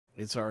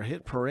It's our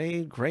hit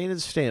parade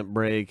graded stamp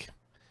break.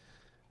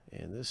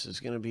 And this is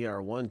going to be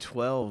our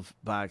 112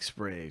 box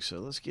break. So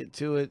let's get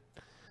to it.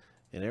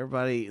 And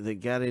everybody that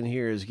got in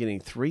here is getting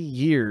 3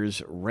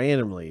 years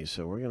randomly.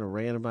 So we're going to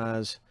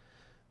randomize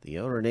the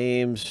owner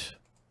names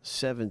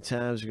 7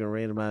 times. We're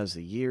going to randomize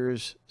the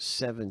years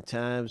 7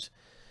 times.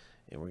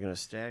 And we're going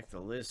to stack the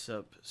lists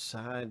up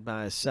side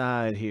by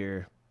side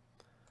here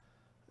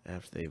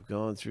after they've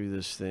gone through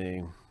this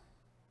thing.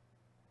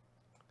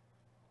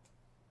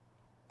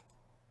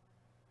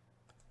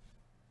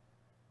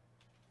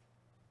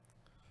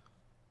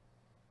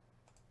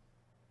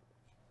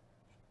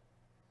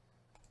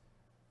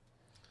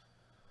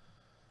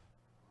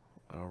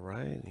 All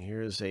right,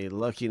 here's a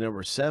lucky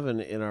number 7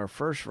 in our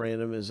first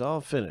random is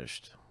all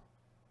finished.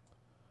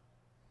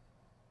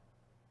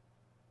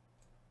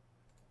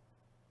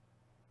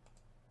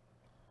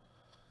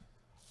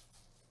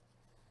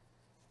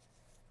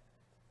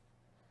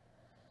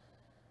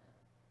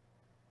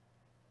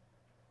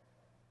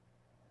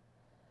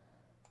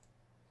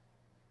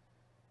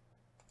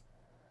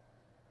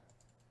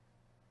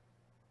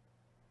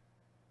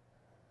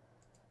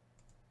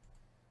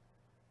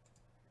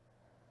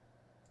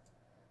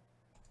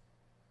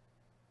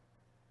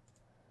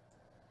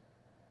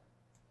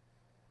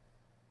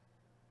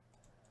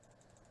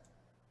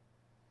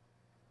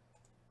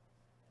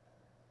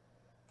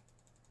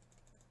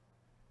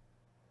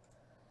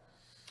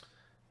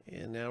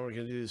 And now we're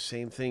going to do the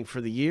same thing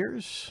for the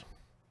years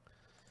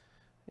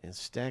and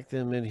stack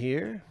them in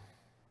here.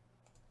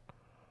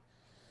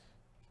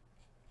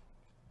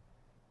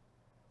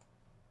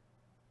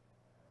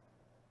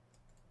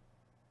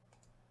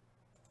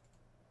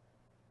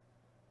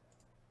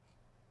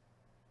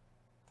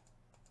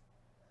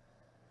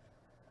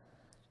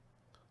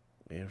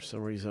 And for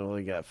some reason I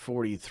only got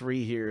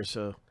 43 here,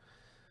 so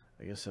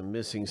I guess I'm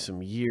missing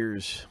some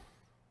years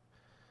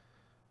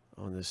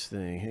on this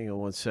thing. Hang on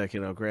one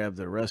second. I'll grab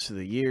the rest of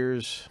the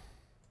years.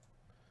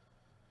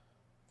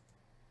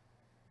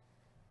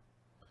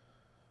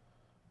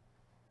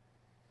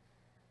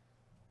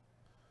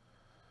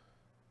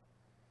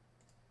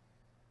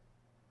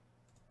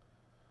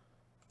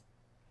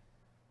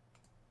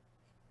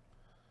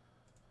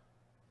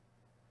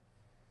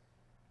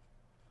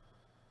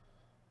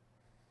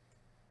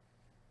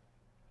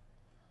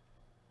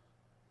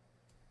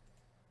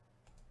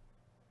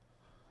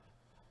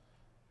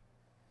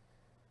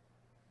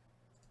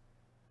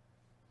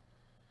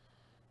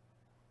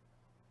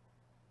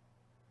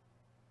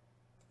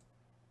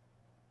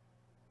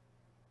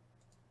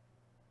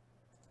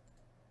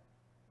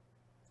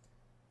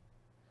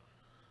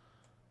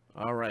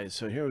 All right,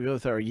 so here we go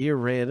with our year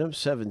random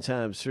 7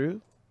 times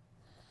through.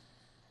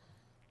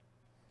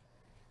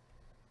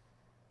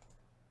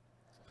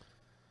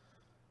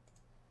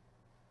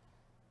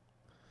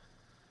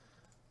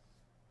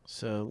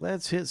 So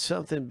let's hit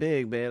something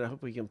big, man. I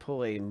hope we can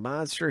pull a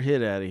monster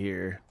hit out of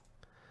here.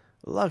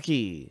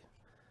 Lucky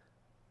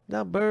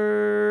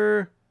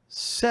number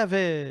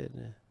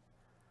 7.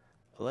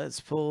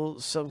 Let's pull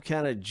some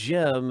kind of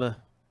gem.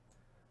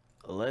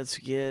 Let's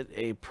get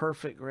a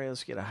perfect grade.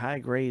 Let's get a high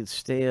grade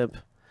stamp.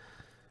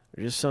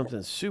 Or just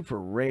something super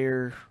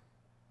rare.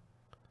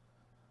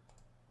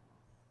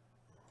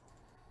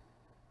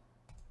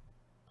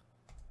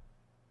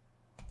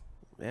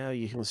 Now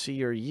you can see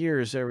your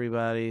years,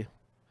 everybody,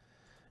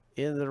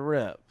 in the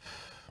rep.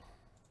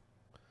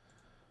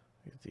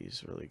 Get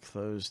these really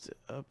closed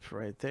up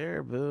right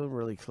there. Boom,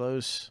 really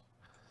close.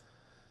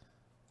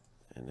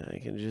 And now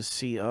you can just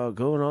see, oh,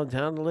 going on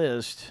down the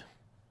list.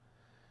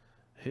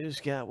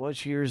 Who's got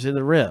what years in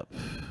the rep?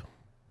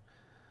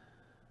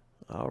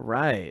 All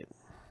right.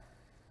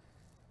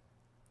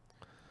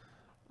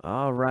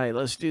 All right,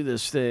 let's do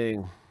this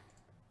thing.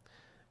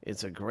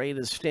 It's a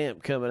greatest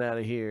stamp coming out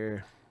of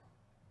here.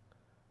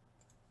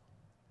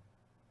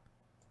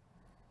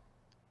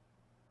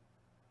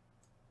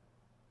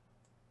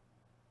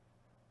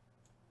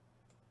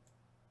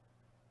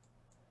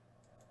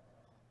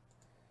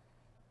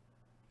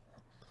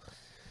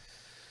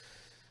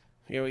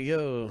 Here we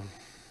go.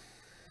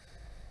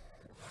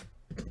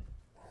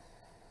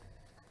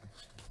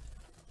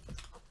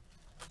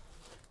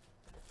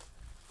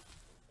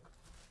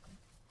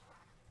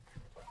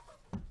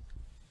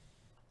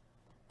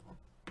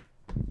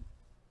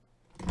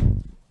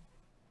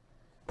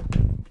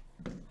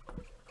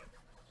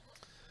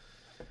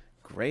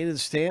 Graded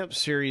Stamp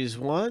Series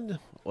 1.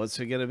 What's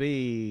it going to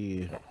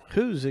be?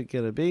 Who's it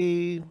going to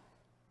be?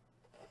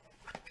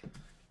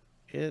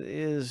 It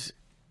is,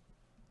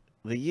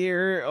 the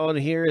year on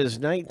here is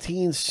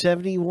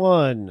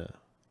 1971.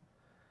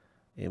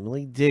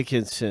 Emily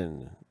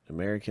Dickinson,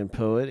 American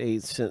poet,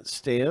 8-cent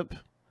stamp.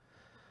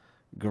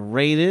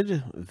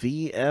 Graded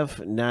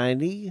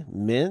VF90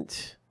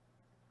 mint.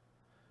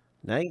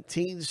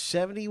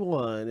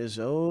 1971 is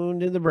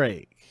owned in the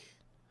break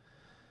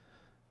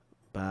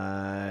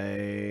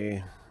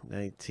by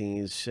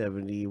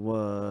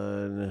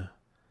 1971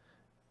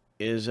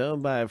 is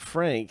owned by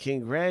Frank.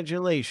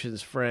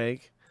 Congratulations,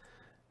 Frank.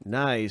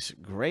 Nice.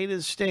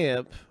 Greatest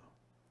stamp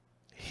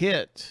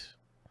hit.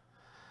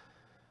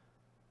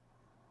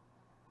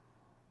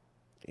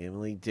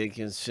 Emily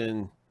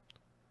Dickinson,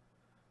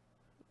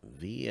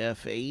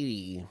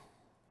 VF80.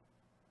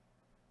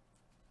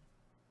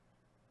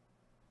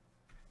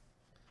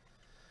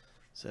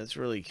 So that's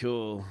really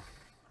cool.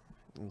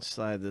 Let's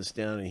slide this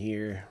down in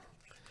here.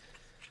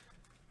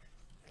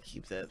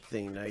 Keep that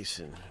thing nice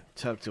and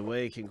tucked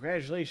away.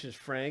 Congratulations,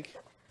 Frank.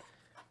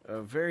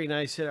 A very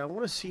nice hit. I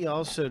want to see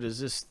also, does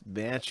this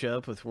match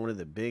up with one of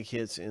the big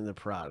hits in the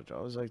product? I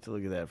always like to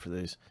look at that for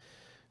these.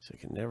 So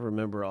I can never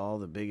remember all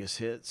the biggest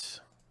hits.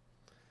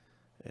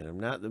 And I'm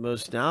not the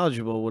most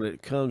knowledgeable when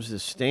it comes to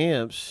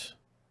stamps.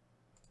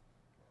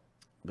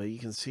 But you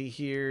can see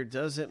here,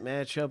 does it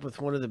match up with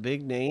one of the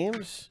big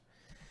names?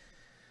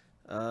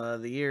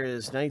 The year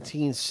is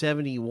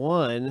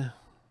 1971.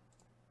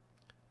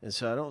 And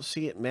so I don't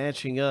see it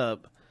matching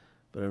up,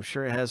 but I'm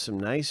sure it has some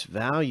nice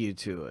value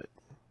to it.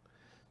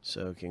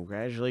 So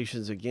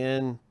congratulations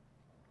again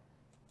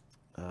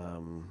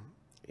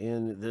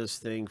in this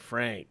thing,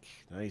 Frank.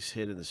 Nice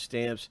hit in the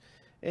stamps.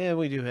 And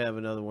we do have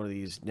another one of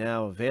these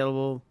now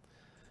available.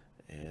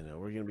 And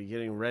we're going to be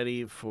getting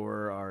ready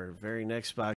for our very next box.